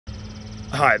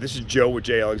Hi, this is Joe with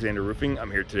J. Alexander Roofing.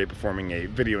 I'm here today performing a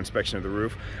video inspection of the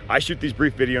roof. I shoot these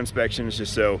brief video inspections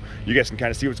just so you guys can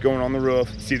kind of see what's going on the roof,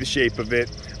 see the shape of it,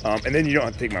 and then you don't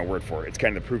have to take my word for it. It's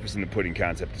kind of the proof is in the pudding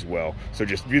concept as well. So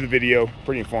just view the video,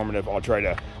 pretty informative. I'll try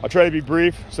to be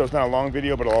brief, so it's not a long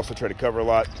video, but I'll also try to cover a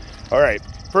lot. All right,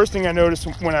 first thing I noticed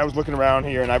when I was looking around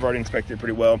here, and I've already inspected it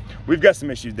pretty well, we've got some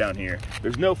issues down here.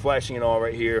 There's no flashing at all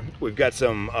right here. We've got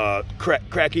some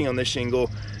cracking on this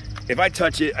shingle. If I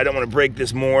touch it, I don't want to break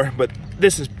this more, but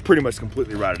this is pretty much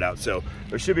completely rotted out. So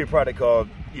there should be a product called,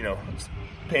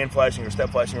 pan flashing or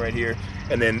step flashing right here.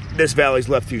 And then this valley's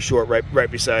left too short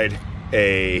right beside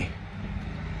a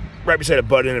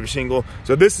butt end of a shingle.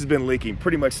 So this has been leaking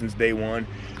pretty much since day one.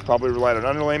 Probably relied on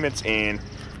underlayments and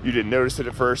you didn't notice it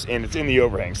at first, and it's in the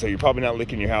overhang. So you're probably not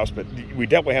leaking your house, but we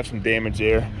definitely have some damage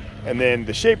there. And then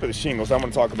the shape of the shingles, I'm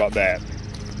gonna talk about that.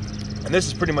 And this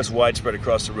is pretty much widespread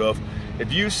across the roof.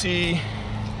 If you see,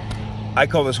 I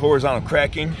call this horizontal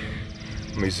cracking.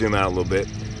 Let me zoom out a little bit.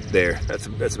 There, that's a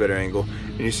better angle.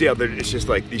 And you see how it's just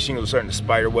like these shingles are starting to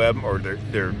spider web, or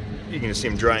you can just see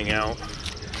them drying out.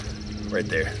 Right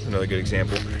there, another good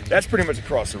example. That's pretty much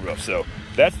across the roof. So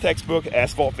that's textbook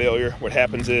asphalt failure. What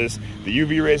happens is the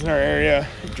UV rays in our area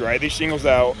dry these shingles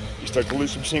out. You start to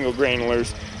lose some shingle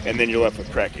granulars, and then you're left with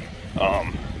cracking.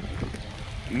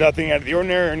 Nothing out of the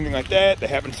ordinary or anything like that. That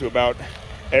happens to about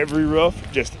every roof.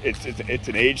 Just it's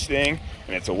an age thing,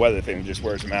 and it's a weather thing that just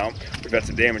wears them out. We've got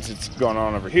some damage that's going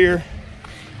on over here.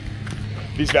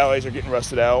 These valleys are getting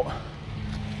rusted out,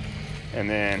 and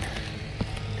then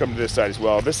come to this side as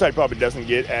well. This side probably doesn't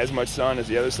get as much sun as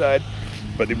the other side,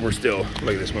 but we're still,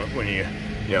 look at this one, when you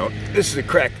know, this is a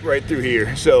crack right through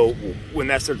here. So when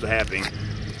that starts happening,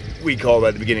 we call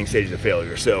that the beginning stages of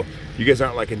failure. So you guys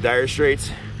aren't like in dire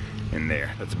straits. In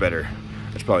there, that's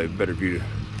probably a better view,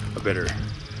 a better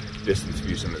distance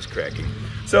view some of this cracking.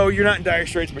 So you're not in dire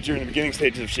straits, but you're in the beginning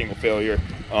stages of shingle failure.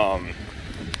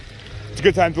 It's a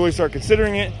good time to really start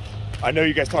considering it. I know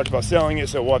you guys talked about selling it,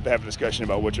 so we'll have to have a discussion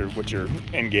about what your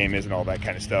end game is and all that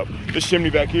kind of stuff. This chimney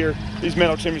back here, these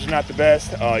metal chimneys are not the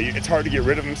best. It's hard to get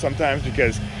rid of them sometimes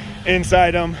because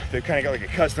inside them, they've kind of got like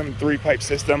a custom 3-pipe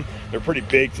system. They're pretty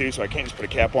big too, so I can't just put a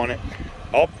cap on it.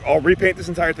 I'll repaint this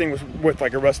entire thing with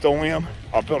like a Rust-Oleum.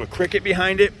 I'll build a cricket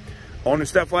behind it. All new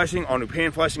step flashing, all new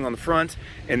pan flashing on the front,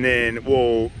 and then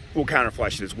we'll counter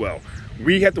flash it as well.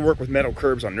 We have to work with metal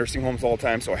curbs on nursing homes all the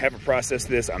time, so I haven't processed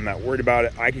this. I'm not worried about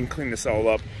it. I can clean this all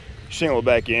up, shingle it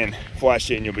back in, flash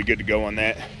it, and you'll be good to go on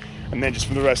that. And then just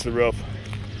for the rest of the roof,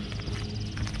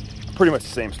 pretty much the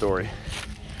same story.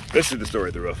 This is the story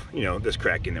of the roof, this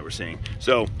cracking that we're seeing.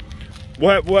 So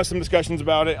we'll have some discussions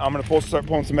about it. I'm gonna start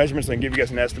pulling some measurements and give you guys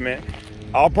an estimate.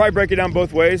 I'll probably break it down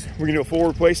both ways. We're gonna do a full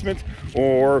replacement,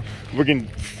 or we can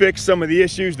fix some of the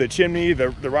issues, the chimney, the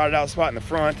rotted out spot in the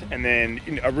front, and then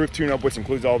a roof tune-up, which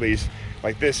includes all these,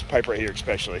 like this pipe right here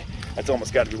especially. That's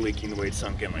almost got to be leaking the way it's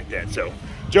sunk in like that. So,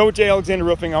 Joe with J. Alexander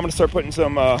Roofing, I'm gonna start putting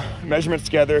some measurements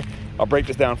together. I'll break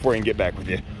this down for you and get back with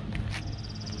you.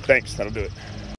 Thanks, that'll do it.